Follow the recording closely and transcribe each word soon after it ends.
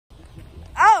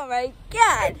my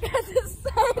God.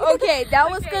 Okay, that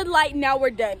was good light. Now we're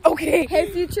done. Okay. Hey,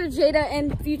 future Jada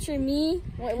and future me.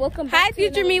 Welcome back. Hi,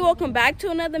 future me. Welcome back to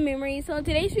another memory. So in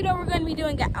today's video, we're going to be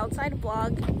doing an outside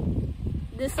vlog.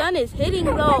 The sun is hitting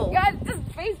though. Oh my God, just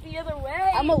face the other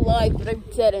way. I'm alive, but I'm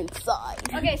dead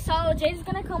inside. Okay, so Jada's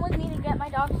gonna come with me to get my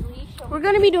dog's leash. We're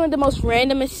going to be doing the most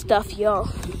randomest stuff, y'all.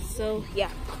 So, yeah.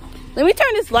 Let me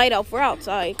turn this light off. We're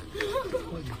outside.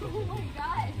 Oh my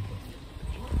God.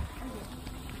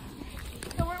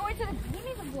 So we're going to the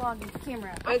beginning of the vlog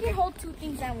camera. I can hold two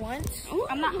things at once. Ooh,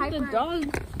 I'm not hyper. The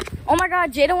dog. Oh my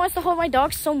God, Jada wants to hold my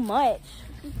dog so much.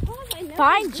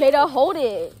 Fine, Jada, hold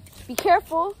it. Be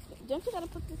careful. Don't you gotta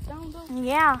put this down though?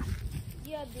 Yeah.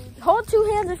 Yeah, dude. Hold two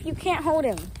hands if you can't hold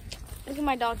him. Look at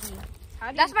my doggy.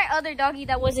 That's my other doggy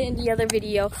that wasn't in the other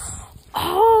video.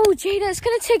 Oh, Jada, it's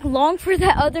gonna take long for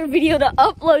that other video to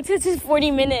upload since it's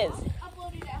 40 minutes.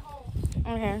 Upload it at home.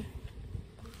 Okay.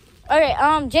 Okay,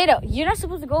 Jada, you're not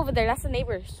supposed to go over there. That's the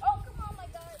neighbors. Oh, come on, my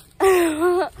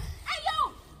God. Hey,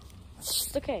 yo!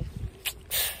 It's okay.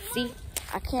 See,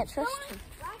 I can't trust you.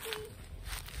 Rocky.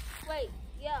 Wait,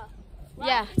 yeah.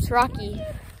 Yeah, it's Rocky.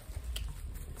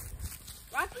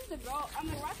 Rocky's a girl. I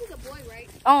mean, Rocky's a boy, right?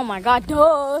 Oh my God,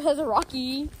 duh, has a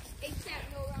Rocky. Except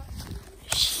no Rocky.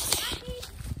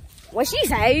 What she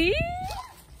say?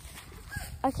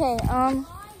 Okay, I love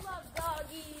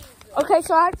doggies. okay,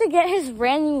 so I have to get his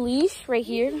brand new leash right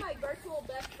here. He's my virtual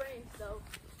best friend, so.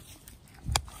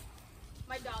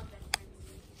 My dog best friend.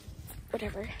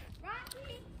 Whatever.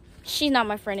 Rocky. She's not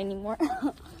my friend anymore.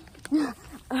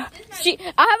 I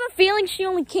have a feeling she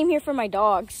only came here for my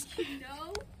dogs.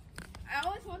 No. I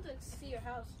always want to see your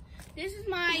house. This is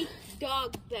my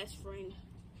dog best friend.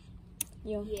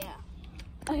 You? Yeah.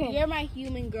 Okay. You're my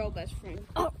human girl best friend.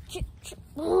 Oh,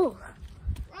 oh.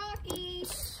 Rocky.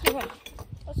 Okay.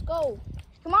 Let's go.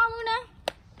 Come on, Luna.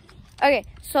 Okay,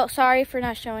 so sorry for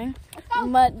not showing. Let's go.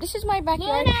 But this is my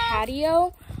backyard Luna.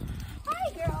 patio.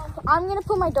 Hi, girl. I'm gonna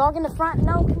put my dog in the front.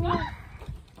 No, come here.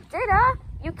 Jada,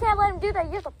 you can't let him do that.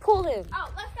 You have to pull him.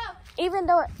 Oh, let's go. Even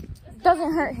though it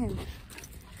doesn't hurt him.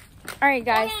 All right,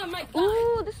 guys. Oh, my God.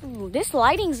 Ooh, this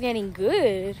lighting's getting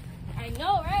good. I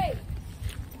know, right?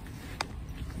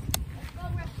 Let's go,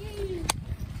 Rocky.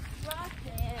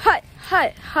 Rocky. Hut.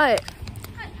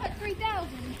 Hut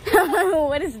 3000.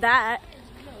 What is that?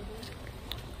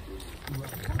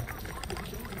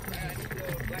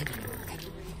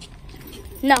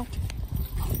 No.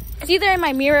 It's either in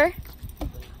my mirror.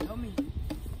 Tell me.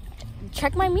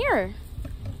 Check my mirror.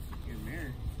 Your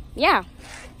mirror. Yeah.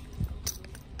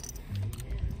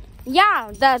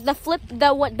 Yeah,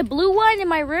 the blue one in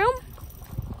my room.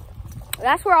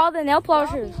 That's where all the nail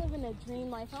polishes. I live in a dream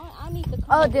life. I need to come.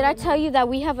 Oh, did I tell you that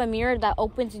we have a mirror that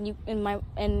opens and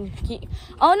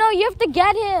oh no, you have to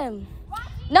get him.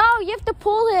 No, you have to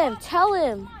pull him. Tell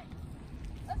him.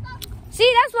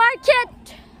 See, that's why I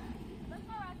can't.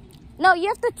 No, you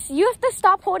have to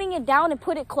stop holding it down and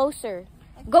put it closer.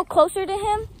 Go closer to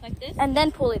him. Like this? And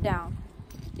then pull it down.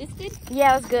 This good?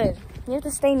 Yeah, it's good. You have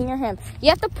to stay near him. You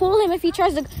have to pull him if he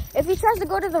tries to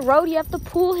go to the road. You have to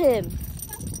pull him.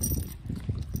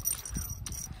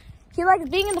 He likes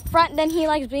being in the front, then he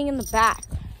likes being in the back.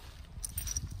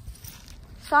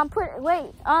 So I'm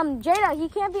Jada, he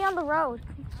can't be on the road.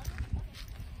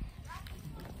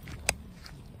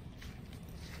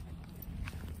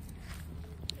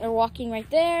 They're walking right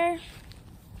there.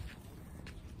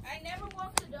 I never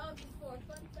walked a dog before.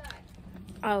 Fun fact.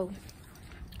 Oh.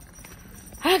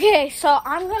 Okay, so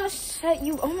I'm gonna set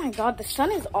you. Oh my God, the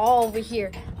sun is all over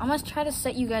here. I'm gonna try to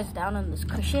set you guys down on this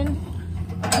cushion.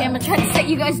 Okay, I'm gonna try to set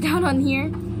you guys down on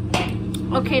here.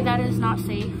 Okay, that is not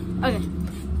safe. Okay.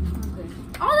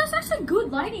 Oh, that's actually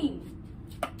good lighting.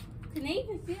 Can they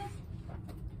even see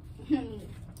us?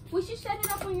 We should set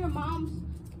it up on your mom's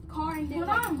car and then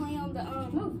play on the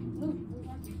Move.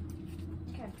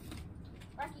 Okay.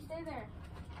 Rocky, stay there.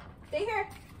 Stay here.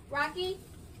 Rocky.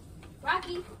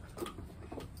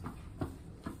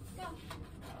 Go.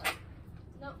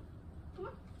 No. Come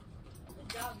on. Good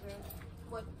job, girl.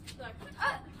 What? Sorry.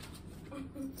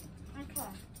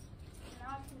 Okay. Now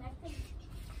I'm connected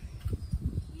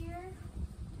here.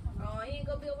 Oh, he ain't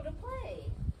gonna be able to play.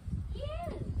 He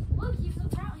is. Look, he's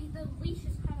around. The leash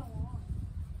is kind of long.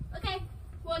 Okay.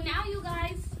 Well, now you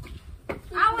guys.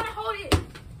 I want to hold it.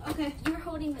 Okay. You're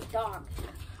holding the dog.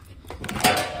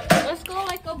 Let's go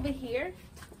like over here.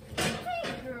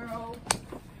 Hey, girl.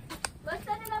 Let's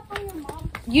set it up on your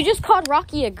mom. You just called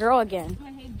Rocky a girl again.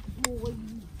 I hate boys.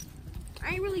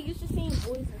 I ain't really used to seeing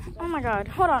boys and stuff. Oh my God.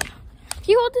 Hold on. Can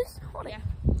you hold this? Hold it.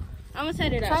 I'm gonna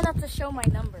set it Try up. not to show my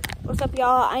number. What's up,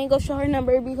 y'all? I ain't gonna show her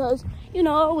number because You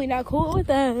know, we're not cool with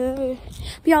that.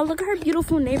 But y'all, look at her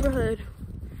beautiful neighborhood.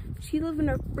 She living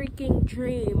a freaking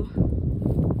dream.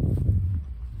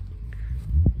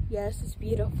 Yes, it's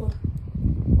beautiful.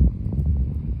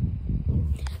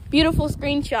 Beautiful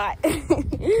screenshot.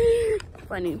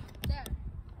 Funny.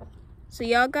 So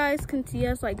y'all guys can see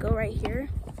us like go right here.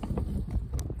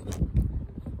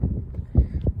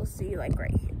 We'll see like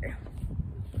right here.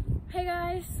 Hey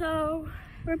guys, so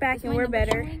we're back and we're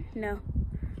better. No,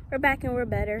 we're back and we're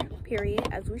better. Period,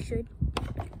 as we should.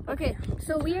 Okay,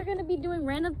 so we are gonna be doing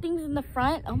random things in the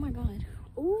front. Oh my god.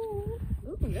 Ooh.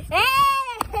 Hey! Oh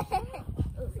my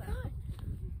god.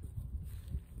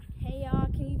 Hey y'all,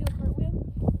 can you do a cartwheel?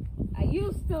 I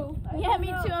used to. Yeah,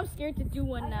 me too. I'm scared to do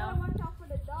one now. For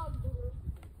the dog doodle.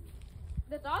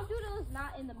 The dog doodle is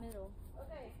not in the middle.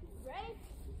 Okay, ready?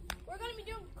 We're gonna be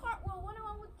doing cartwheel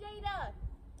 101 with Jada.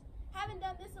 Haven't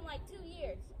done this in like 2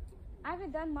 years. I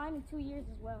haven't done mine in 2 years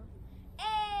as well.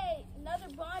 Hey, another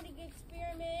bonding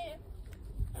experiment.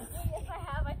 Yes, I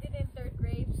have. I did it in 3rd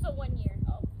grade, so 1 year.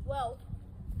 Oh, well,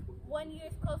 1 year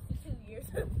is close to 2 years.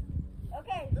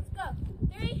 Okay, let's go.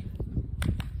 3,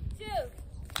 2,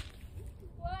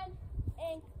 1,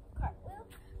 and cartwheel.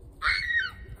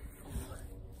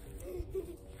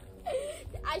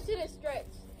 I should have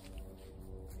stretched.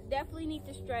 Definitely need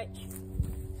to stretch.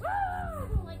 I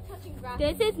don't like touching grass.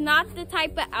 This is not the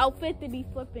type of outfit to be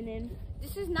flipping in.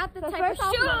 This is not the So type of first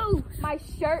off, shoes. My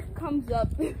shirt comes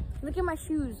up. Look at my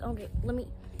shoes. Okay, let me.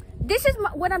 This is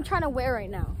what I'm trying to wear right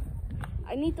now.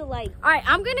 I need to like. All right,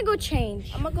 I'm gonna go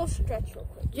change. I'm gonna go stretch real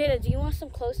quick. Jada, do you want some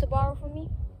clothes to borrow from me?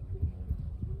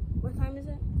 What time is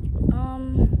it?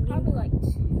 Probably like 2.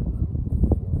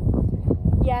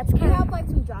 Yeah, it's I kind have of like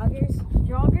some joggers.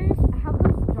 joggers. I have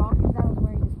those joggers that I was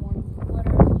wearing this morning. What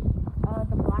are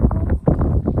The black ones.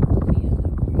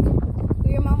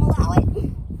 will your mom allow it?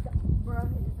 Bro,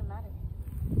 it doesn't matter.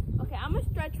 Okay, I'm gonna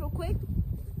stretch real quick.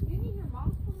 Do you need your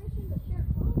mom's permission to share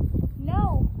clothes?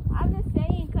 No, I'm just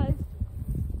saying because.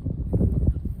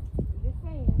 Just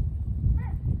saying.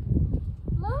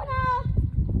 Luna!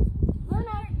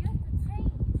 Luna! You have to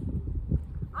change.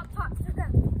 I'll talk to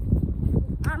them.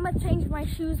 I'm gonna change my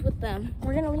shoes with them.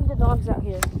 We're gonna leave the dogs out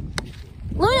here.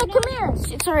 Luna, come here.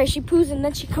 Sorry, she poos and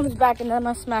then she comes back and then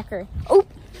I smack her. Oh,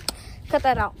 cut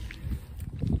that out.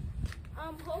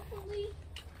 Hopefully.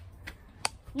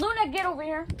 Luna, get over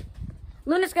here.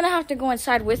 Luna's gonna have to go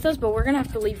inside with us, but we're gonna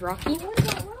have to leave Rocky. What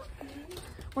about Rocky?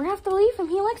 We're gonna have to leave him.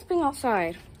 He likes being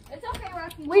outside. It's okay,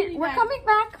 Rocky. Wait, we're coming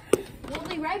back. We'll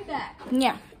be right back.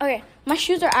 Yeah. Okay. My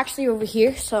shoes are actually over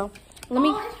here, so let me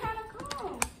It's trying to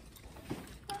come.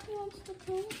 Rocky wants to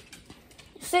come.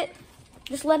 sit.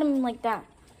 Just let him like that.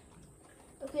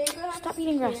 Okay, you're gonna have Stop to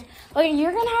eating sit grass. here. Okay,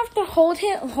 you're gonna have to hold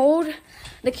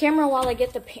the camera while I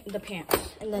get the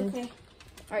pants, and then Okay.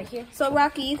 all right here. So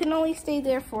Rocky, you can only stay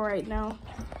there for right now.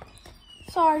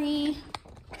 Sorry,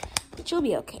 but you'll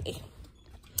be okay.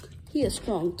 He a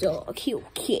strong dog. He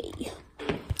okay.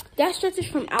 That stretches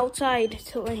from outside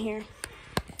to in here.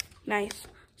 Nice.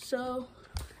 So,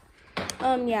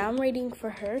 yeah, I'm waiting for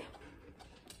her.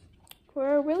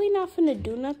 We're really not finna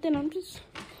do nothing.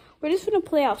 We're just gonna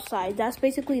play outside. That's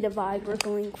basically the vibe we're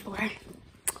going for.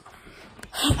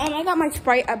 I got my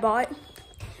Sprite I bought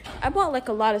like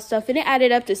a lot of stuff and it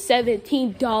added up to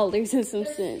 $17 and some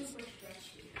cents.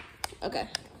 Okay.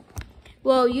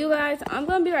 Well, you guys, I'm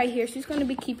gonna be right here. She's gonna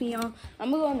be keeping y'all.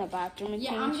 I'm gonna go in the bathroom and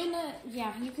change.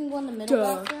 Yeah, you can go in the middle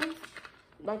bathroom.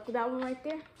 Like that one right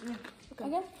there? Yeah.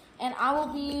 Okay. And I will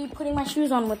be putting my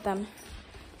shoes on with them.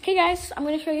 Okay, guys, I'm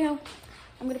gonna show you how.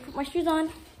 I'm gonna put my shoes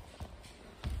on.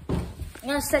 I'm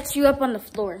gonna set you up on the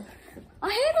floor. Oh,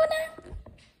 hey, Luna.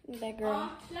 That girl.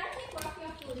 Should I take Rocky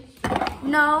off the leash?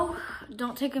 No,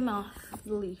 don't take him off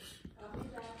the leash.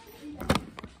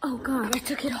 Oh God, I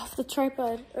took it off the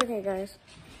tripod. Okay, guys,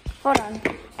 hold on.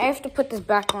 I have to put this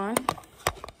back on.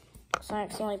 So I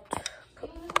accidentally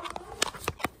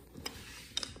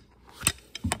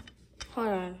hold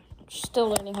on. Still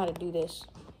learning how to do this.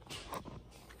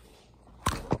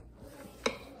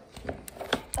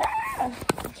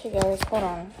 Okay, guys, hold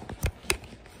on.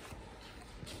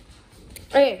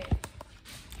 Okay,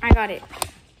 I got it.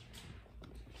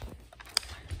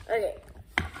 Okay.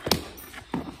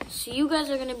 So you guys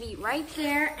are gonna be right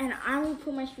there, and I will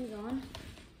put my shoes on.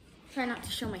 Try not to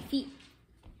show my feet.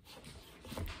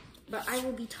 But I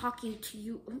will be talking to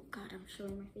you. Oh God, I'm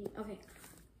showing my feet. Okay.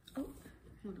 Oh,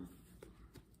 hold on.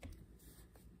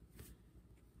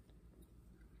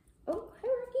 Oh, hi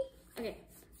Ricky. Okay,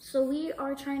 so we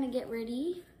are trying to get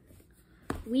ready.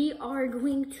 We are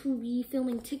going to be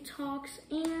filming TikToks,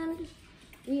 and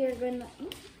we are gonna, oh,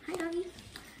 hi doggy.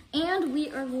 And we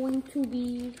are going to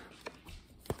be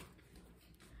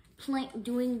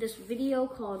doing this video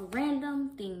called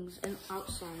Random Things and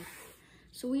Outside.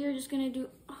 So we are just gonna do,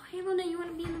 oh, hey Luna, you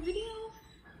wanna be in the video?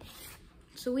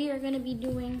 So we are gonna be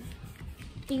doing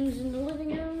things in the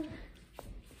living room.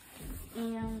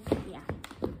 And yeah.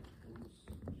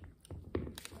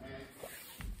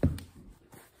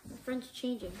 My friend's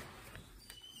changing.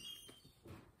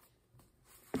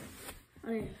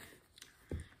 Okay,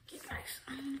 guys,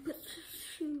 I'm gonna put the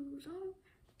shoes on.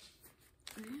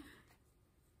 Okay.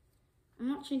 I'm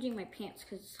not changing my pants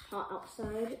because it's hot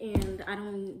outside and I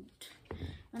don't want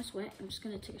to sweat. I'm just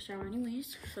gonna take a shower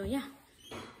anyways. So yeah.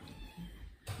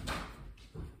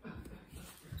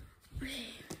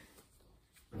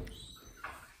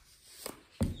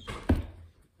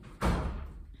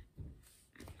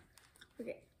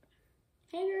 Okay.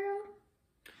 Hey girl.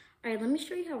 Alright, let me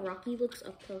show you how Rocky looks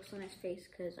up close on his face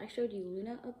because I showed you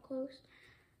Luna up close.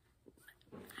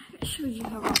 I showed you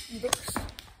how Rocky looks.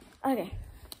 Okay.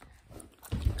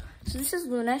 So this is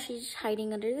Luna. She's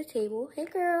hiding under the table. Hey,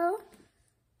 girl.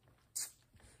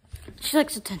 She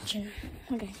likes attention.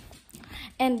 Okay.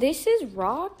 And this is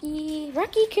Rocky.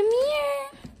 Rocky, come here.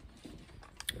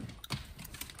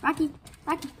 Rocky.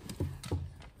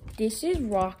 This is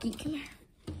Rocky. Come here.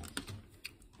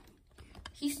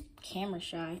 He's camera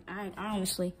shy. I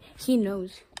honestly, he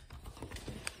knows.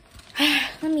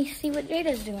 Let me see what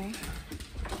Jada's doing.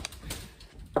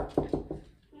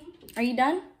 Are you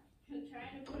done?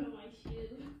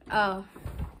 Oh.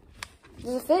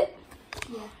 Does it fit?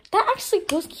 Yeah. That actually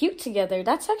goes cute together.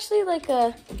 That's actually like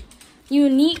a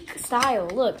unique style.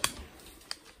 Look.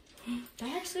 That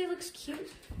actually looks cute.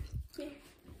 Yeah.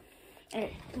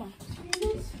 Alright, come on.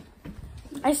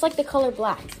 I just like the color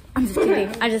black. I'm just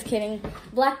kidding. I'm just kidding.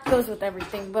 Black goes with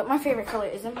everything, but my favorite color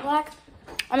isn't black.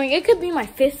 I mean, it could be my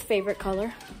 5th favorite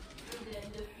color.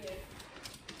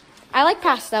 I like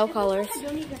pastel colors. I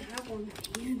don't even have one.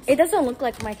 It doesn't look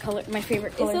like my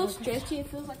favorite color. It's so stretchy, it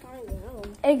feels like I'm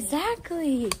down.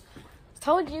 Exactly.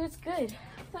 Told you it's good.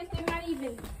 It's like they're not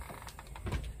even.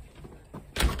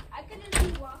 I could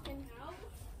just be walking out.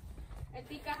 I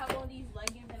think I have all these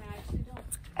leggings and I actually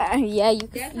don't. Yeah, you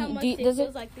That's how much it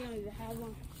feels like they don't even have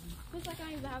one. It feels like I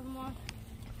don't even have them on.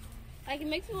 Like, it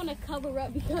makes me want to cover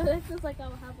up because it feels like I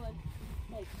don't have one.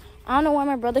 Like, I don't know why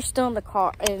my brother's still in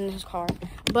his car,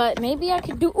 but maybe I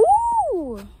could do.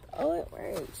 Ooh! Oh, it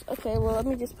works. Okay, well, let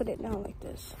me just put it down like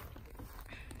this.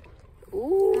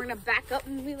 Ooh. we're gonna back up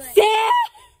and be like.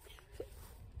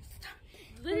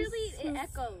 Literally, it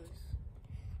echoes.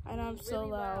 And I'm so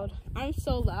really loud. I'm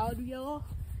so loud, y'all.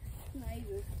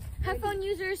 Headphone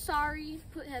users, sorry.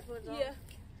 Put headphones on. Yeah.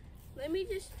 Let me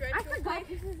just stretch. I forgot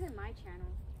this isn't my channel.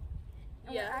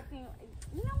 And Yeah. we're acting,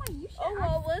 you know what? You should.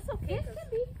 Oh, well, it's okay. This can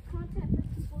be content for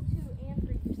people too and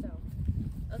for yourself.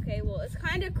 Okay, well, it's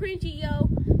kind of cringy, yo,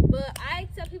 but I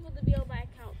accept people to be on my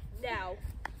account now.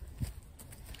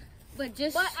 But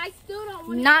I still don't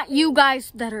want. not you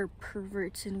guys that are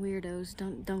perverts and weirdos.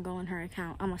 Don't go on her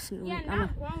account. I'm a smooth. Yeah,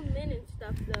 not grown men and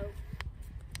stuff though.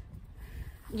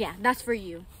 Yeah, that's for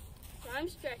you. So I'm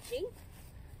stretching.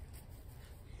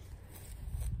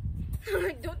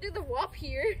 Don't do the wop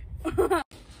here.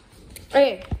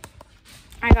 Okay,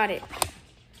 I got it.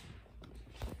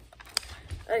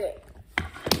 Okay.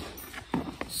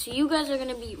 So you guys are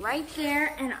gonna be right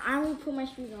there, and I will put my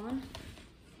shoes on.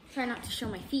 Try not to show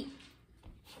my feet.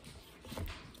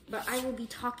 But I will be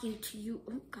talking to you.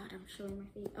 Oh God, I'm showing my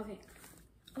feet. Okay.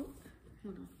 Oh,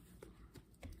 hold on.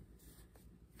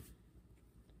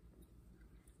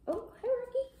 Oh, hi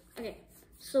Ricky. Okay,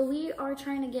 so we are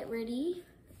trying to get ready.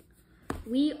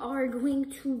 We are going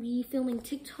to be filming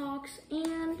TikToks,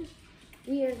 and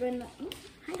we are gonna. Oh,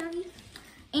 hi doggy.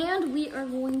 And we are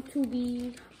going to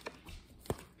be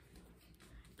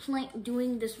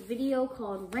doing this video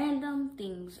called Random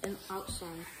Things and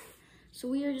Outside. So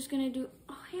we are just gonna do,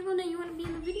 oh, hey Luna, you wanna be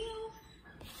in the video?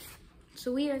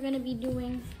 So we are gonna be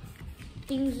doing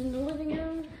things in the living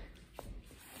room.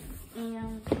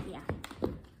 And yeah.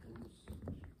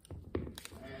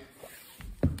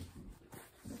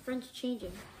 My friend's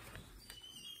changing.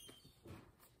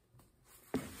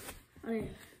 Okay,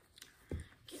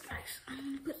 guys, I'm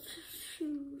gonna put the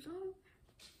shoes on.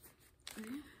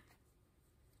 Okay.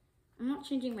 I'm not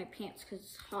changing my pants because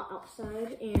it's hot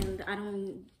outside and I don't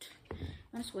want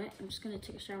to sweat. I'm just going to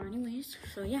take a shower anyways.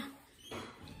 So, yeah.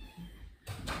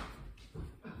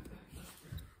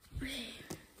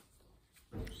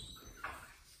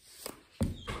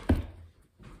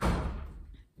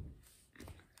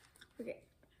 Okay.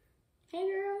 Hey,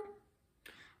 girl.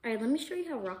 Alright, let me show you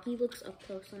how Rocky looks up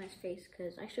close on his face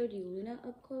because I showed you Luna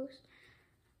up close.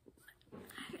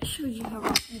 I showed you how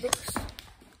Rocky looks.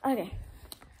 Okay.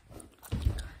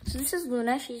 So this is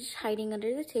Luna. She's hiding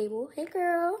under the table. Hey,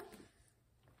 girl.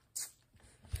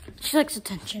 She likes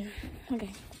attention.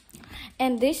 Okay.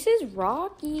 And this is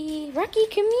Rocky. Rocky,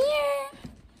 come here.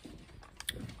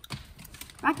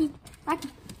 Rocky.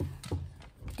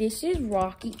 This is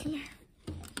Rocky. Come here.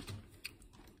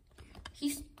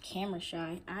 He's camera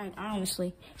shy. I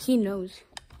honestly, he knows.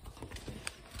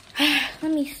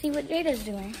 Let me see what Jada's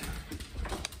doing.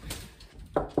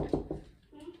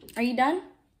 Are you done?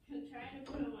 I'm trying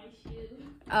to put on my shoe.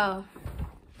 Oh.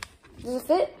 Does it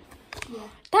fit? Yeah.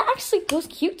 That actually goes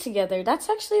cute together. That's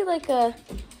actually like a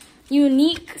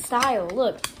unique style.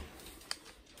 Look.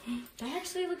 That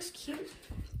actually looks cute.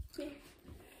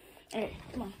 Alright,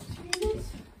 come on.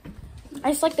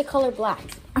 I just like the color black.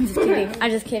 I'm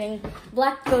just kidding.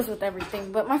 Black goes with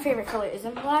everything, but my favorite color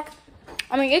isn't black.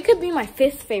 I mean, it could be my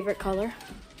 5th favorite color.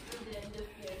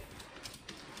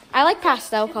 I like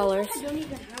pastel colors. I don't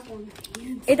even have one.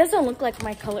 It doesn't look like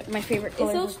my favorite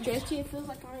color. It's so stretchy, it feels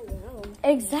like I'm around.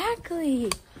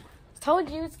 Exactly. Told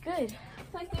you it's good.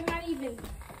 It's like they're not even.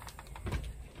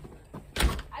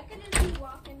 I could just be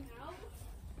walking out.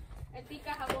 I think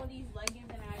I have all these leggings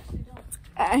and I actually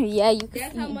don't. Yeah, you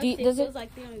That's can. how much it feels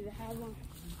like they don't even have one.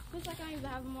 Feels like I don't even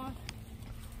have them on.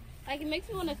 Like it makes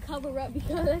me want to cover up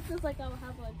because it feels like I don't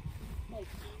have one. Like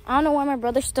I don't know why my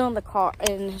brother's still in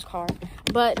his car,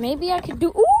 but maybe I could do.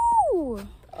 Ooh!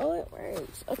 Oh, it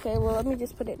works. Okay, well let me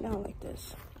just put it down like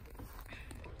this.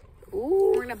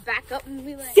 Ooh! we're gonna back up and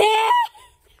be like.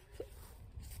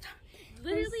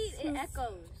 Literally, it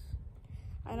echoes.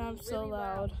 And I'm so Really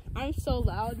loud. I'm so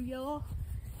loud, y'all.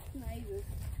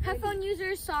 Headphone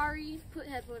users, sorry. Put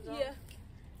headphones on. Yeah.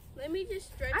 Let me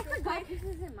just stretch. I real forgot quick.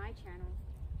 this isn't my channel.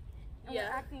 And Yeah.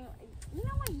 we're acting, you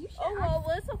know what? You should. Oh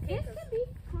well, it's okay. This can be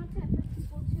content for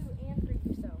people too, and for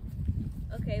yourself.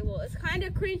 Okay, well, it's kind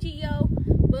of cringy, yo,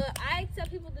 but I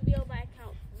accept people to be on my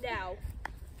account now.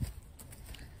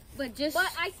 But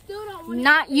I still don't want.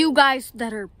 not you guys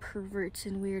that are perverts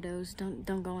and weirdos.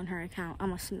 Don't go on her account.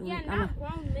 I'm a snoop. Yeah, not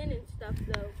grown men and stuff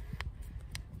though.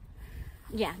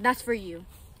 Yeah, that's for you.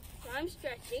 So I'm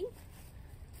stretching.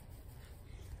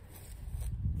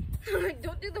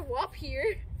 Don't do the wop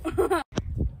here.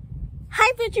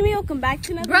 Hi, Benjamin. Welcome back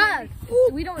to another. Bruh,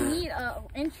 we don't need a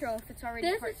intro if it's already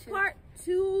This part is 2. part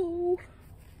 2.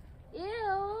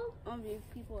 Ew.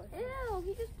 People are. Ew,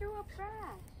 he just threw up trash.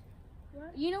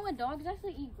 What? You know what? Dogs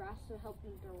actually eat grass to help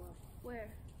them throw up. Where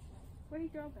did he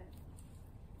throw up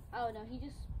at? Oh no, he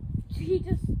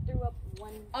just threw up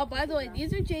one. Oh, by the way, grass.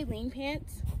 these are 𝐲𝐚𝐢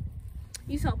pants.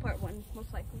 You saw part 1,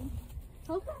 most likely.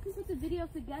 Hopefully I can put the video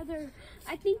together.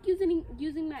 I think using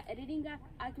my editing app,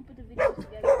 I can put the video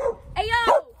together. Hey,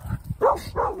 yo!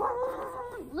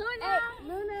 Luna! Hey,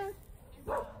 Luna!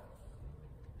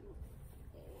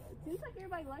 It seems like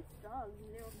everybody likes dogs.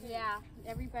 They're okay. Yeah,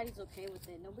 everybody's okay with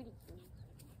it. Nobody cares.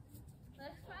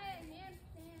 Let's try a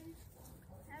handstand.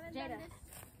 Haven't Jada. done this.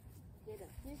 Jada,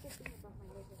 here's the thing about my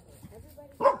neighborhood.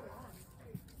 Everybody's around.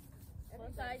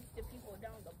 Besides the people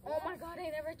down the Oh block. my god, I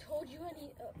never told you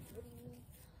any. What do you mean?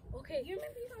 Okay, You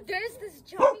remember you there's this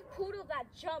jumping poodle that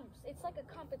jumps. It's like a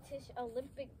competition,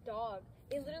 Olympic dog.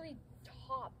 It literally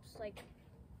tops like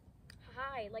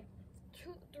high, like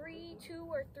 2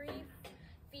 or 3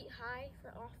 feet high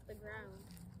off the ground.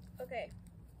 Okay.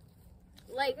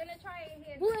 Like We're gonna try a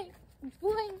hand. boing,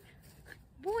 boing,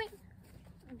 boing,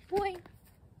 boing.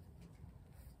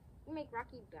 You make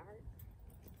Rocky bark.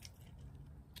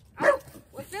 Oh,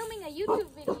 we're filming a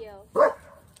YouTube video.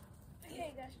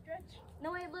 Okay, guys, stretch.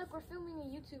 No, wait, look, we're filming a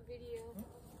YouTube video.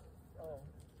 Oh,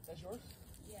 that's yours?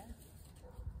 Yeah.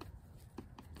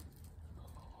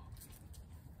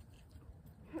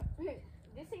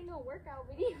 This ain't no workout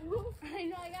video. I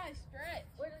know, I gotta stretch.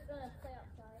 We're just gonna play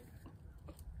outside.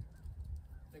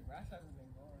 The grass hasn't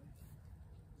been gone.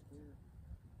 It's weird.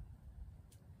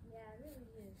 Yeah, it really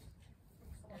is.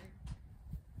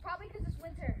 Probably because it's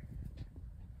winter.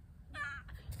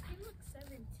 He looks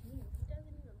 17. He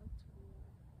doesn't even look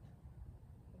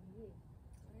 21.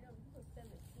 I know, he looks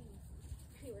 17.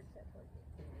 He works at Target.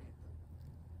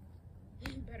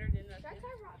 Better than nothing.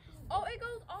 Oh, it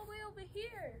goes all the way over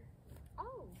here.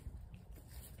 Oh.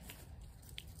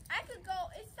 I could go,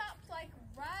 it stops like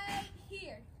right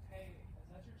here. Hey, is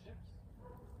that your chips?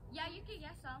 Yeah, you can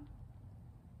get some.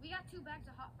 We got 2 bags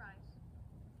of hot fries.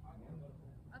 I'll get them.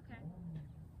 Okay.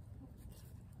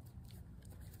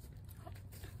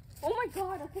 Oh my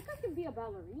god, I think I can be a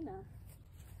ballerina.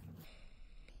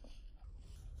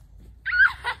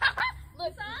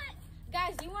 Look,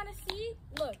 guys, you want to see?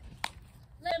 Look.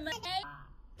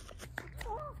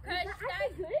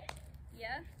 Good?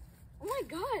 Yeah. Oh my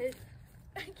god.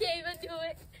 I can't even do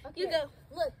it. Okay. You go.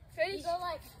 Look. Ready? You go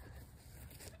like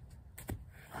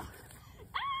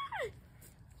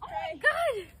my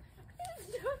god! I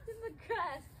just jumped in the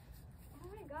grass. Oh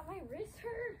my god, my wrist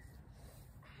hurts.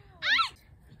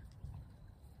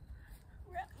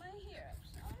 Wrap my hair up,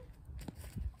 son.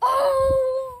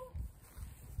 Oh!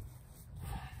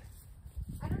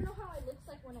 I don't know how it looks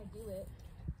like when I do it.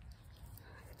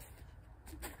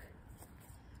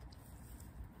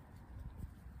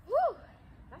 Woo!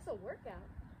 That's a workout.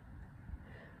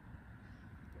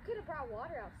 You could have brought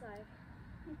water outside.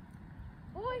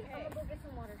 Boy, Okay. I'm gonna go get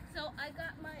some water. So I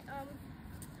got my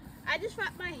I just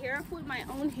wrapped my hair up with my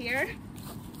own hair.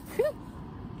 It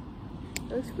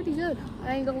looks pretty good.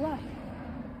 I ain't gonna lie.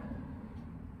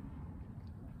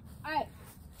 Alright.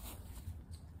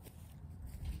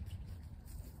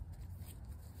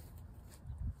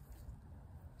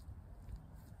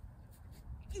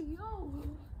 Yo!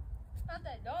 Thought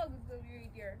that dog was gonna be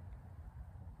right there.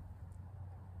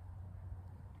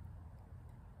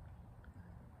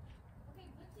 Okay,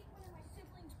 let's see, one of my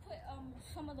siblings put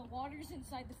some of the waters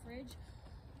inside the fridge.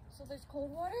 So there's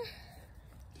cold water.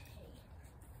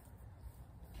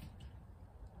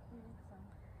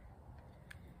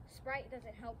 Sprite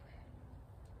doesn't help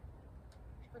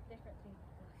for different things.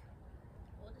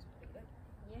 Well, this is pretty good.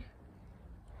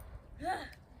 Yeah.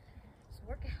 It's a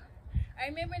workout. I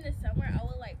remember in the summer I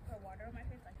would like pour water on my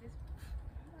face like this.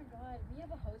 Oh my god, we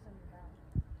have a hose in the back.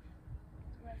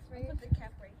 Let's I put the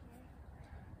cap right here.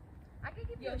 I could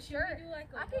give you Yo, a should shirt. we do like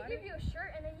a I could water? give you a shirt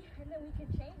and then we can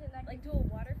change and I Like do a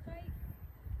water fight?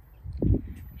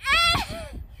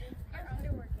 Our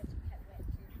underwear gets wet too.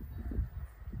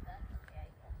 That's okay, I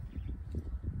guess.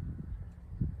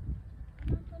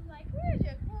 I'm like, where's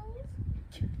your clothes?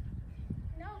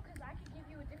 No, because I could give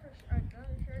you a different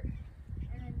another shirt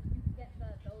and then you can get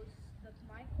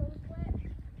my clothes wet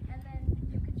and then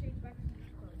you can change back to your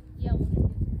clothes. Yeah, we'll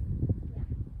get there.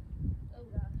 Yeah. Oh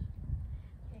gosh.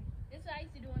 Okay. This is what I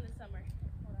used to do in the summer.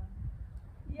 Hold on.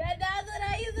 Yeah, that's what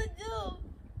I used to do.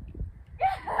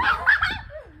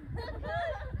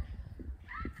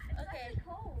 Okay. It's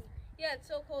cold. Yeah, it's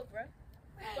so cold, bro.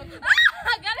 I got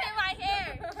it in my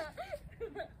hair.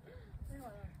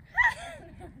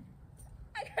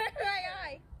 I got it in my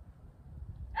eye.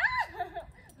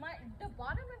 The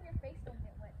bottom of your face don't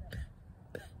get wet though.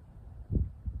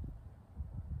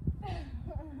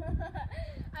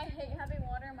 I hate having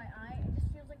water in my eye. It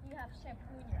just feels like you have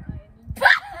shampoo in your eye.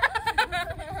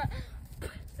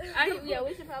 Yeah,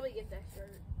 we should probably get that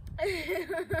shirt.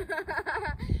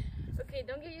 Okay,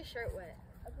 don't get your shirt wet.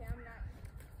 Okay, I'm not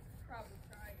probably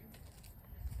trying.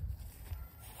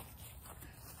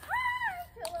 I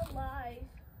feel alive.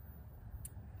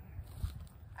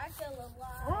 I feel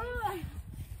alive.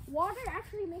 Water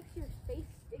actually makes your face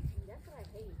sticky. That's what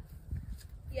I hate.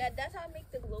 Yeah, that's how I make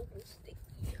the global sticky.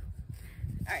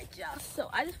 Alright, y'all. So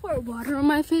I just poured water on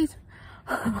my face.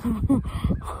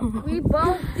 We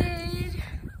both did.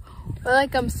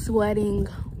 Like I'm sweating.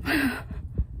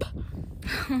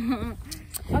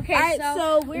 Okay, Alright,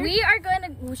 so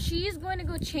she's going to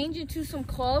go change into some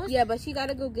clothes. Yeah, but she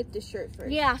gotta go get the shirt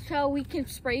first. Yeah, so we can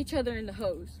spray each other in the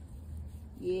hose.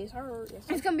 Yes, her. Yes,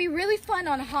 It's gonna be really fun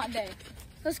on a hot day.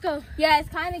 Let's go. yeah, it's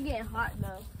kind of getting hot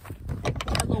though.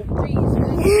 A little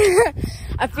breeze.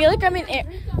 I feel like I'm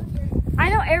in. I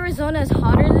know Arizona is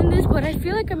hotter than this, but I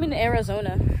feel like I'm in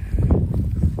Arizona.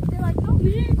 They're like,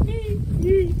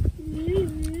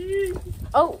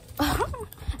 Oh,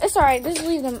 it's alright. Just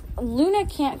leave them. Luna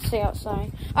can't stay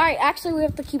outside. Alright, actually, we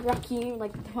have to keep Rocky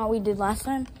like how we did last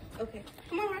time. okay.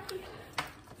 Come on, Rocky.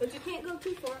 But you can't go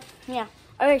too far. Yeah.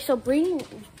 Alright, so bring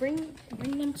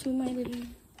them to my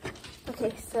living.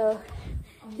 Okay, so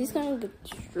he's gonna get the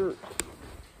shirt.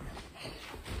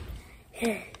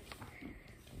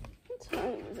 What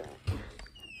time is it?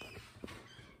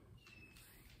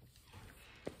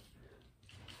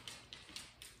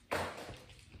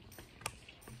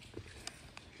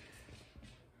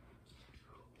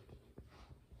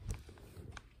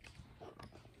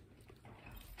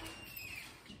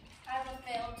 I have a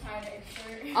failed tie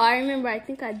shirt. Oh, I remember. I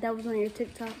think that was on your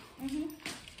TikTok.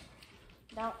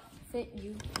 That fit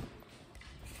you.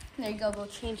 There you go. Go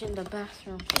change in the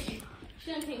bathroom.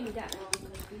 Shouldn't take me that long.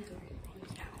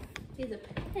 He's a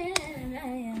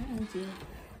pansy.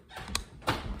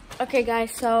 Okay,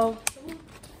 guys, so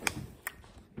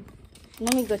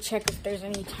let me go check if there's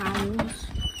any towels.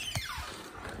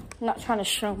 I'm not trying to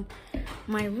show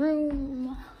my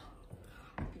room.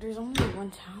 There's only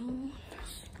one towel.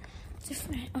 It's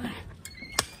different. Okay.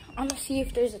 I'm gonna see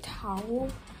if there's a towel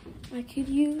I could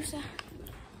use. I'm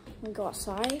gonna go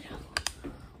outside.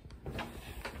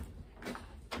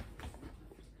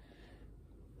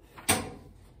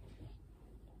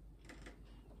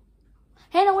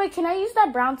 Hey, no, wait, can I use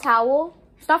that brown towel?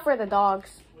 It's not for the dogs.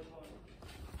 Which one?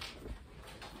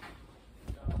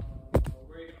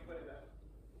 Where are you gonna put it at?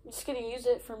 I'm just gonna use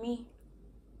it for me.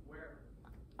 Where?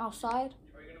 Outside?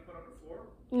 Are you gonna put it on the floor?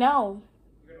 No.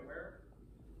 You're gonna wear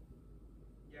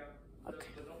it? Yeah. Okay.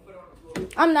 But don't put it on the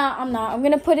floor. I'm not. I'm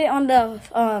gonna put it on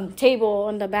the table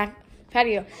on the back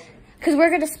patio. Because we're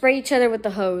gonna spray each other with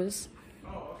the hose.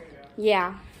 Oh, okay,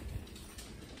 Yeah.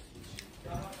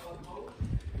 yeah. Hose?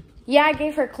 Yeah, I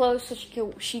gave her clothes so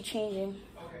she changing.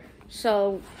 Okay.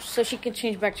 So she can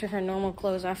change back to her normal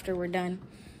clothes after we're done.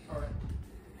 Alright.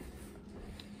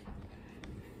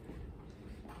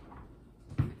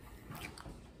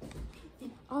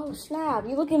 Oh snap!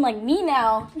 You looking like me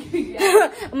now.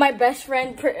 My best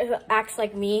friend acts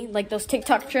like me, like those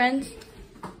TikTok trends.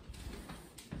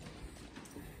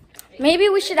 Maybe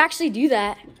we should actually do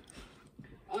that.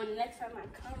 Oh, the next time I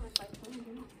come, it's like,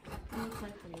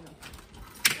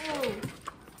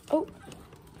 Oh.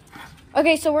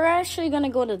 Okay, so we're actually gonna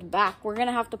go to the back. We're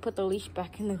gonna have to put the leash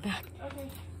back in the back. okay.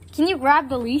 Can you grab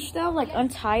the leash though? Like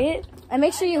untie it and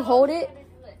make sure you hold it.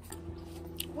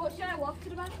 Well, should I walk to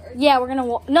the back? Or Yeah, we're gonna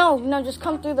walk. No, just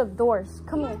come through the doors.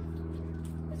 Come here.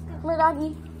 Come here,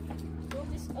 Doggy.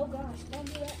 oh gosh, don't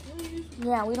do that, please.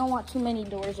 Yeah, we don't want too many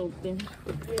doors open.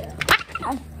 Yeah.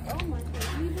 I Oh my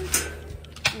god.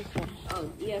 Oh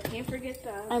yeah, can't forget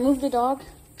that. moved the dog.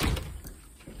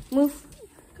 Move.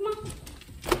 Come on.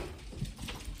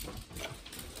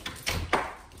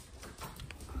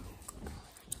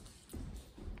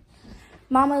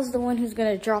 Mama's the one who's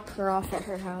gonna drop her off at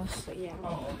her house. So yeah.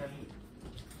 Oh,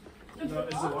 okay. Is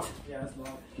it locked? Yeah, it's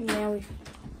locked. Yeah,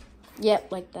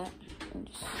 yep, like that. And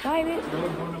just slide it. You're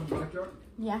going up the backyard?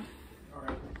 Yeah.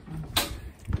 Alright.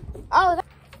 Oh.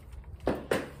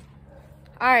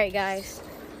 Alright, guys.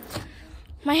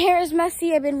 My hair is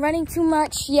messy. I've been running too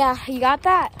much. Yeah, you got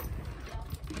that?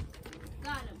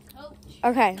 Got him, coach.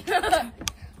 Okay.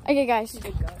 Okay, guys.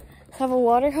 Let's have a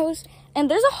water hose.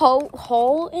 And there's a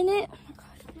hole in it.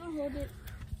 I'll hold it.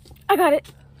 I got it.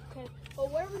 Okay. Well,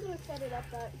 where are we gonna set it up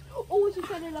at? Oh, we should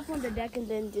set it up on the deck and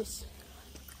then just.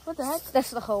 What the heck?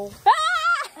 That's the hole.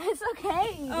 It's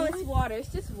okay. Oh, it's water.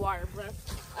 It's just water, bro.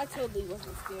 I totally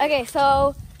wasn't scared. Okay,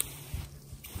 so.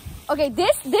 Okay,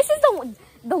 this is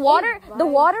the water. The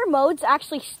water modes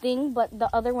actually sting, but the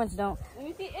other ones don't. Let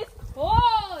me see. It's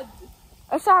cold.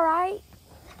 It's all right.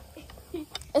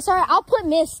 It's all right. I'll put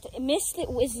mist. Mist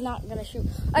is not gonna shoot.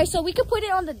 All right, so we can put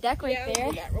it on the deck right there.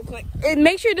 Do that real quick. And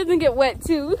make sure it doesn't get wet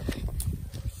too.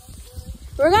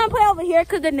 We're gonna put it over here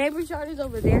because the neighbor's yard is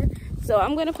over there. So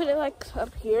I'm gonna put it like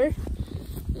up here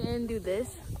and do this.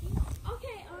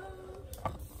 Okay.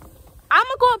 I'm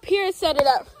gonna go up here and set it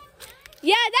up.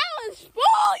 Yeah, that one's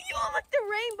full. You look at the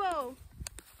rainbow.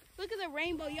 Look at the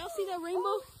rainbow. Y'all see the rainbow?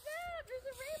 Oh, snap, there's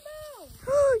a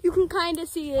rainbow. You can kind of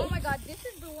see it. Oh my god, this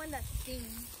is the one that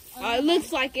stings. It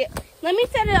looks like it. Let me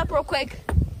set it up real quick.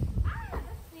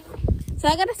 So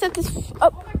I gotta set this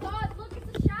up. Oh my god, look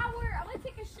at the shower. I'm gonna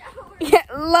take a shower. Yeah,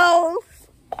 low.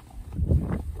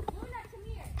 Luna, come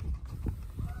here.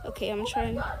 Okay, I'm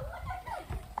trying. Yo,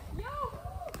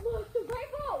 look, the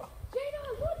rainbow.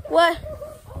 Jada, look. What?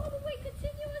 All the way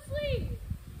continuously.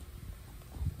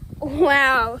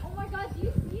 Wow. Oh my god, do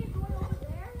you see it going over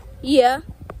there? Yeah.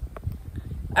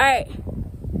 All right.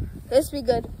 This be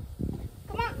good.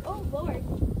 Come on. Oh lord.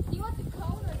 Do you want the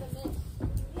cone or the mist?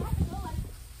 You have to go like.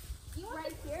 Do you want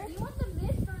right here? Do you want the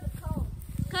mist or the cone?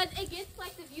 Cause it gets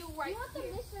like the view right Do you want the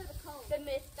here. mist or the cone? The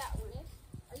mist, that one.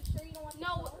 Are you sure you don't want the No,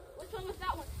 cone? which one was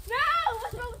that one? No,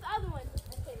 what's wrong with the other one?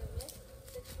 Okay, the mist,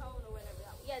 the cone, or whatever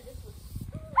that was. Yeah, this one.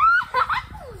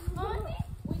 Oh,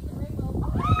 wait, the rainbow.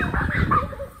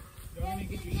 Let me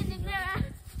get your shoes.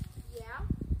 Yeah.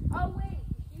 Oh wait,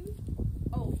 shoes.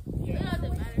 Oh, Yeah. it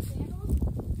doesn't matter. Sandals.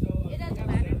 So, It doesn't if you have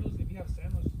matter. sandals, if you have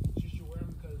sandals, you should wear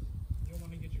them because you don't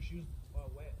want to get your shoes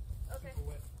wet. Okay. Super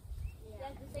wet. Yeah,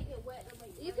 because they get wet.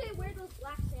 You can wear those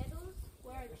black sandals.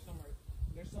 Where are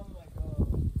There's some like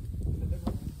in the living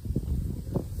room.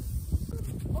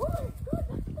 Oh, it's good.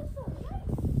 That's so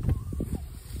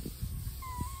nice.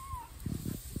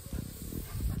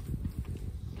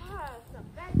 Ah, it's the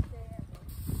best there.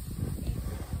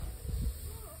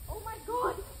 Oh my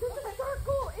god, there's a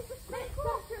circle. It's a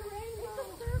circle. It's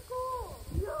a circle.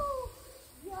 Yo,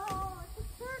 it's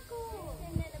a circle.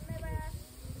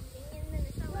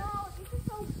 Wow, this is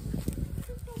so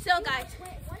So guys,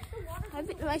 Wait, what's the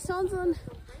water? my phone's on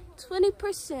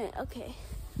 20%. Okay.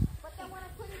 But then when I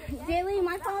put it in Jaylee,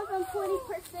 my phone's on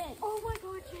 20%. oh my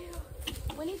god,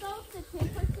 Jayla. When it goes to 10%,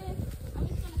 I'm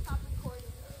just gonna stop recording.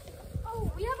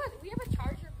 Oh, we have a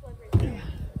charger plug right there.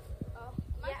 Oh,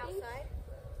 My yeah, thing's- outside.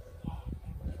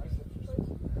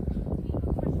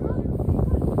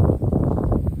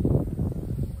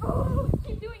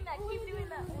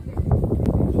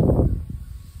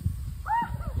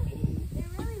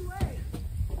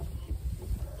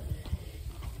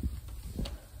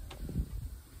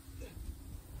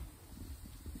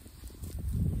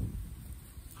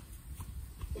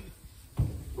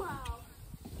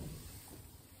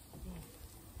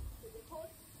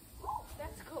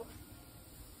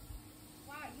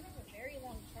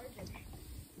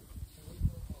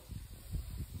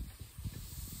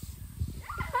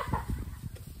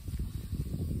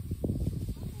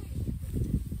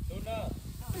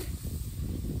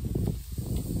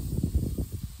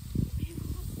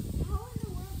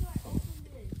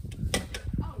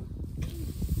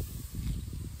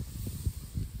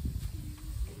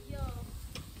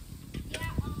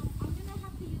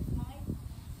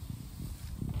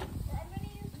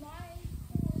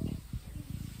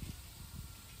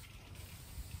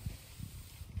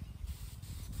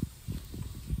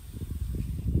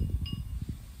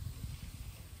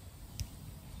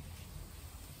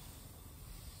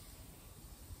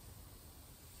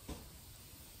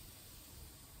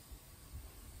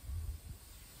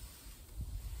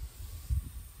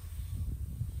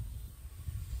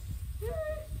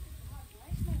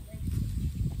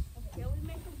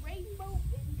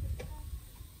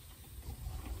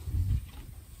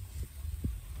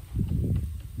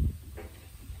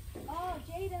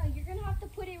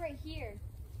 right here.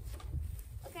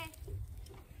 Okay.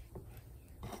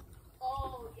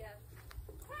 Oh, yeah.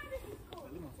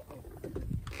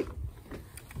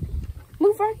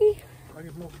 Move, Rocky.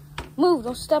 Move,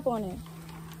 don't step on it.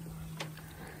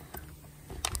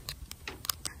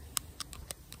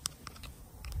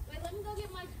 Wait, let me go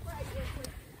get my Sprite real quick.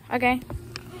 Okay.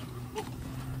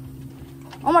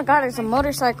 Oh my God, it's a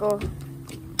motorcycle.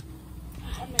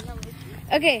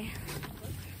 Okay.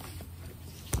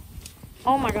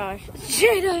 Oh my gosh.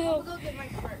 Jada. I'll go get my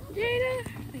Sprite. Jada.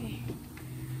 Okay.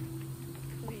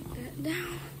 Wait that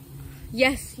down.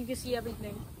 Yes, you can see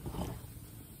everything.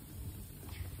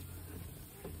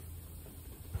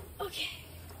 Okay.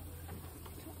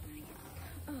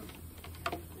 Oh,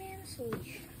 man, that's the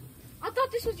leash. I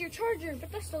thought this was your charger,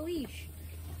 but that's the leash.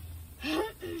 And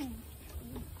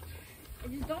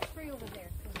just don't spray over there,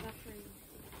 because that's for you.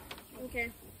 Okay.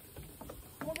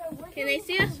 Can they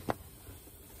see us?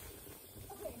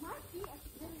 Okay, my feet are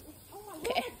oh my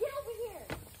Okay. God, get over here.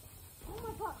 Oh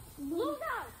my God.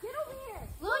 Luna, get over here.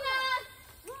 Luna!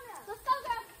 Luna. Let's go,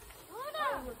 girl. Luna.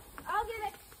 I'll get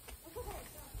it. It's okay.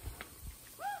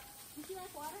 You see that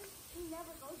water? He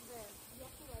never goes there. Yes,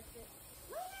 he likes it.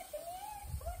 Luna, come here.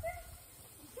 Come on, girl.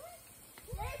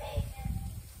 Baby.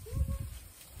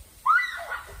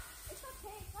 It's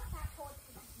okay. It's not that cold.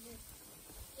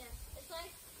 Yes, it's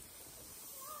like, It's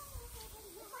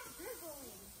like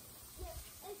drizzling.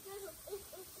 yeah, it's good.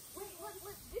 Wait, what?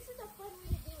 This is a fun way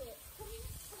to do it. Come here.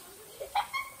 Come on.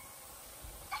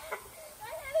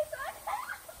 My head is on.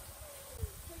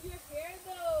 For your hair,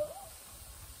 though.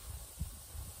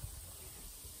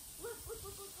 Look.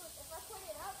 If I put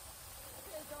it up, it's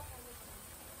gonna drop on this one.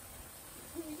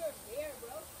 For your hair,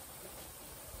 bro.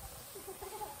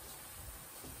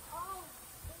 Oh,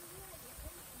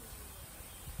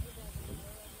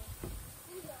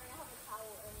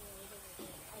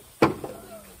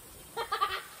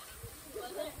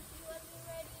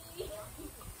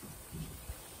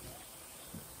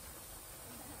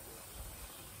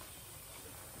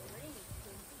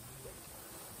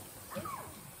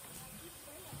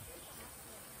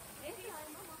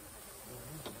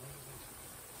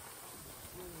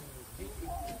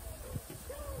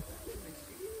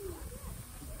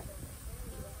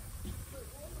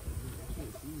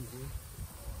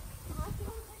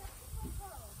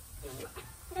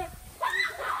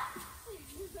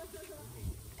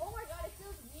 oh my God, it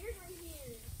feels weird right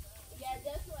here. Yeah,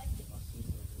 that's like,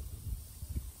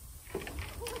 Oh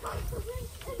my God, it's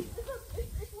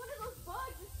one of those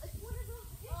bugs. It's one of those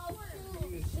big ones.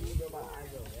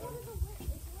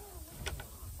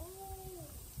 Oh,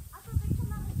 I thought they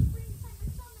come out in springtime or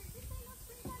summer. This ain't no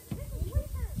springtime. This is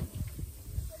winter.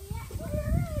 What are you at? What are you at?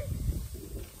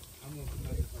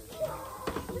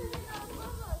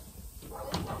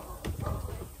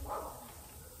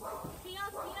 see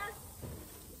us.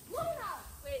 Luna!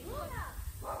 Wait, Luna!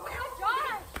 Oh my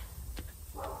gosh!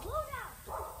 Luna!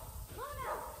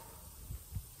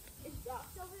 it's dropped.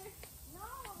 It's over there. No,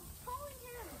 I'm calling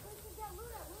him. So he can get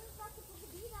Luna. Luna's not supposed to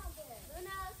be down there.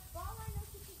 Luna, For all I know,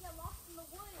 she could get lost in the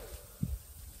woods.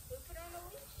 we put her on a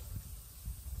leash.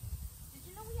 Did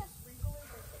you know we have sprinklers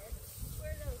right there?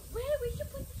 Where are those? Wait, we should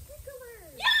put the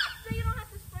sprinklers. Yeah, so you don't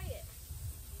have to spray it.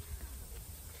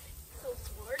 So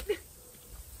smart.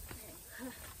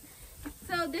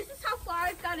 So this is how far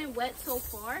I've gotten wet so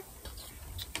far.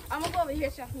 I'm gonna go over here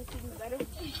so I can see you better.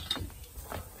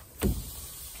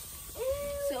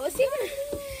 So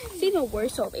it's even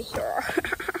worse over here.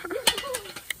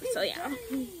 So yeah.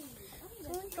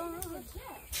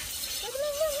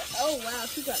 Oh wow,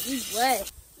 she got me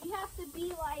wet. You have to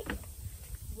be like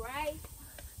right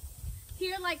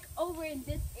here, like over in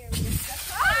this area.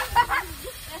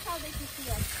 That's how they can see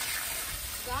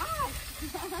us. Gosh.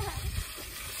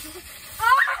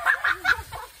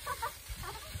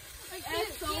 Like,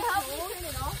 it's so cold. Turn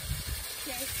it off.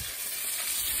 Okay.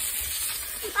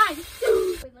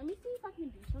 Wait, let me see if I can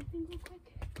do something real quick.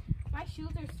 My shoes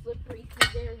are slippery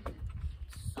because they're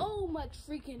so much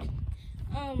freaking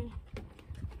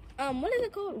what is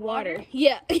it called? Water.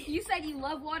 Yeah. You said you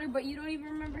love water, but you don't even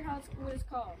remember what it's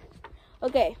called.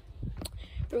 Okay.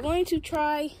 We're going to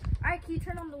try. Alright, can you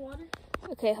turn on the water?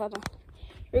 Okay, hold on.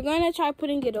 We're going to try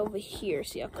putting it over here.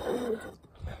 See how cool.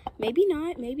 Maybe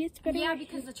not. Maybe it's better. Yeah,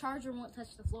 because the charger won't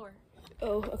touch the floor.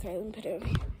 Oh, okay. Let me put it over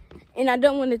here. And I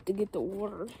don't want it to get the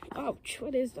water. Ouch.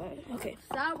 What is that? Okay.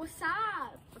 What's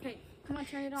up? Okay, come on,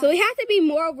 turn it on. So it has to be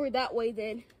more over that way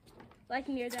then. Like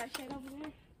near that shade over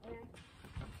there.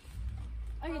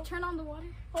 Okay, turn on the water.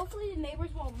 Hopefully the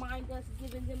neighbors won't mind us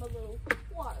giving them a little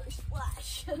water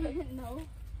splash. No.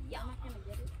 Yeah. I'm not gonna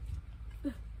get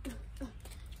it.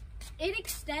 It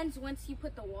extends once you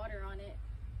put the water on it.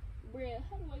 Bruh,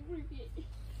 how do I work it?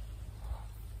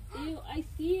 Ew, I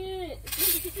see it.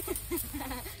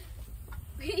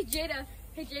 Hey Jada,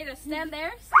 stand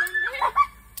there.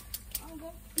 I'll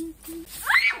go.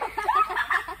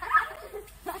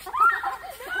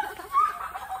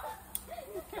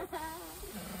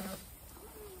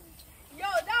 Yo,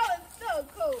 that was so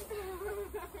cool.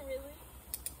 Really?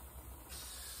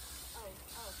 Oh.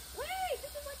 Wait,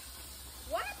 this is like,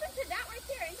 what happened to that right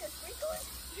there? Ain't that sprinkler?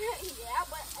 Yeah,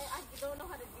 but I don't know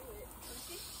how to do it. Let me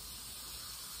see.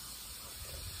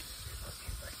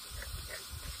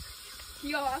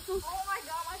 Yo, I feel Oh my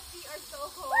god, my feet are so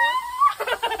cold.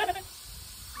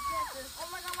 Oh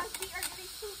my god, my feet are getting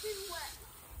soaking wet.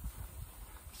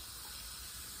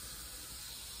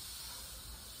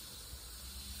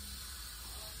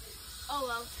 Oh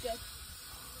well, it's good.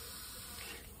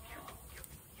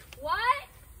 What?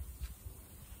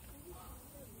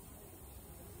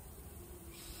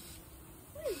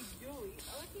 What are you doing?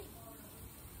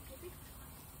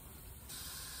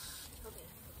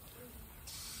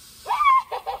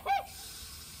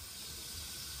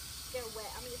 They're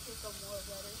wet. I'm gonna take some more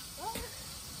water.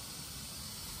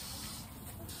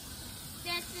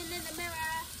 Dancing in the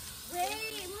mirror.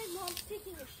 Wait, my mom's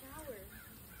taking a shower.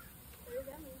 What does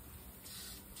that mean?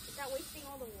 Is that wasting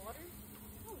all the water?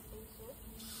 I don't think so.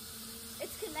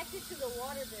 It's connected to the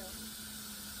water bill.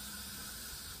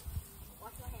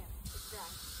 Wash my hands. It's dry.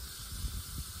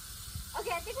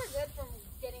 Okay, I think we're good from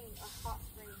getting a hot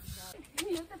spring shower.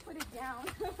 You have to put it down.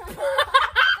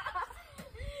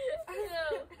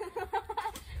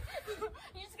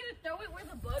 You're just gonna throw it where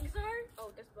the bugs are?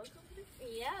 Oh, there's bugs over there?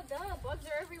 Yeah, duh. Bugs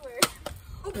are everywhere.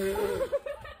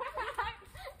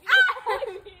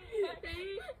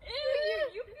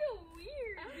 You feel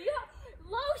weird.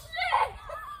 Lotion!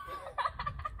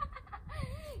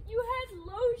 You had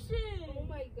lotion. Oh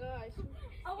my gosh.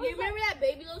 I was You remember that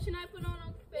baby lotion I put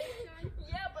on face?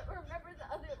 Yeah, but remember the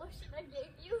other lotion I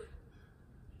gave you?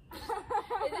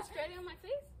 Is it straight on my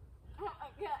face? Oh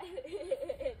my god.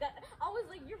 I was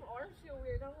like, your arms feel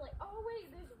weird. I'm like, oh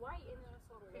wait, there's white and then I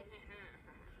saw the red.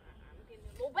 I'm getting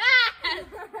a little bad.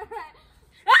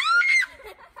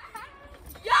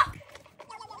 Yeah.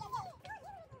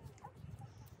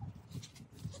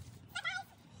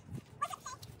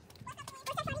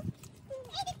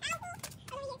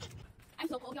 I'm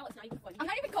so cold, y'all. It's not even funny. I'm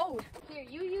not even cold. Here,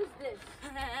 you use this.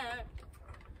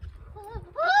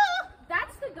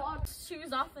 That's the dog's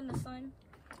shoes off in the sun.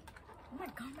 Oh my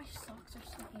god, my socks are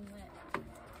soaking wet.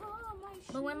 Oh, my shoes.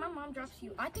 But when my mom drops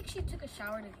you, I think she took a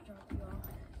shower to drop you off.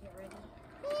 Get ready.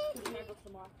 Can I go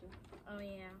some after? Oh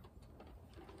yeah.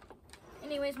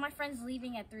 Anyways, my friend's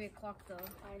leaving at 3 o'clock though.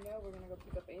 I know. We're gonna go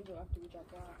pick up Angel after we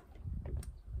drop out.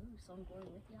 Ooh, so I'm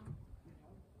going with y'all.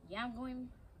 Yeah, I'm going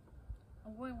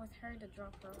with her to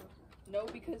drop her off. No,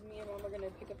 because me and Mom are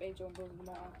gonna pick up Angel and go to the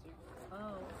mall after.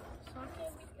 Oh, so I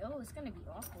can't be. Oh, it's gonna be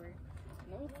awkward.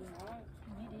 No, it's not.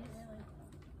 It is.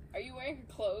 Are you wearing her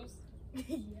clothes?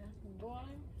 Yeah. Boy.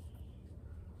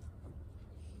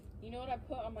 You know what I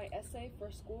put on my essay for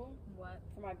school? What?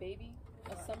 For my baby?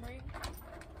 A summary?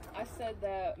 I said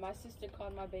that my sister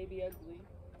called my baby ugly.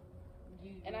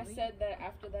 And I said that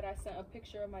after that I sent a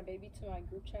picture of my baby to my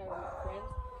group chat with my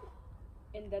friends.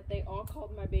 And that they all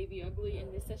called my baby ugly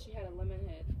and they said she had a lemon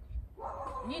head.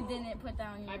 You didn't put that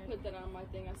on your... I put that on my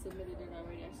thing. I submitted it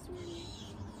already. I swear to you.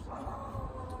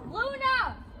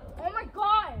 Luna! Oh my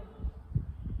god!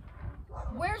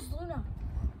 Where's Luna?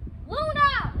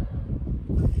 Luna!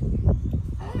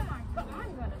 Oh my god,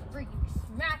 I'm gonna freaking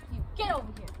smack you. Get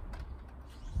over here.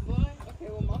 Boy, okay,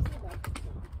 well, Mom's not back.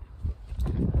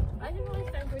 I didn't really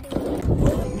start pretty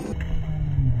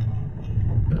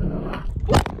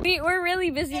We're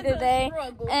really busy today,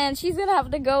 and she's gonna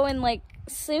have to go in like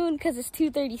soon because it's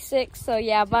 2:36. So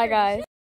yeah, bye guys.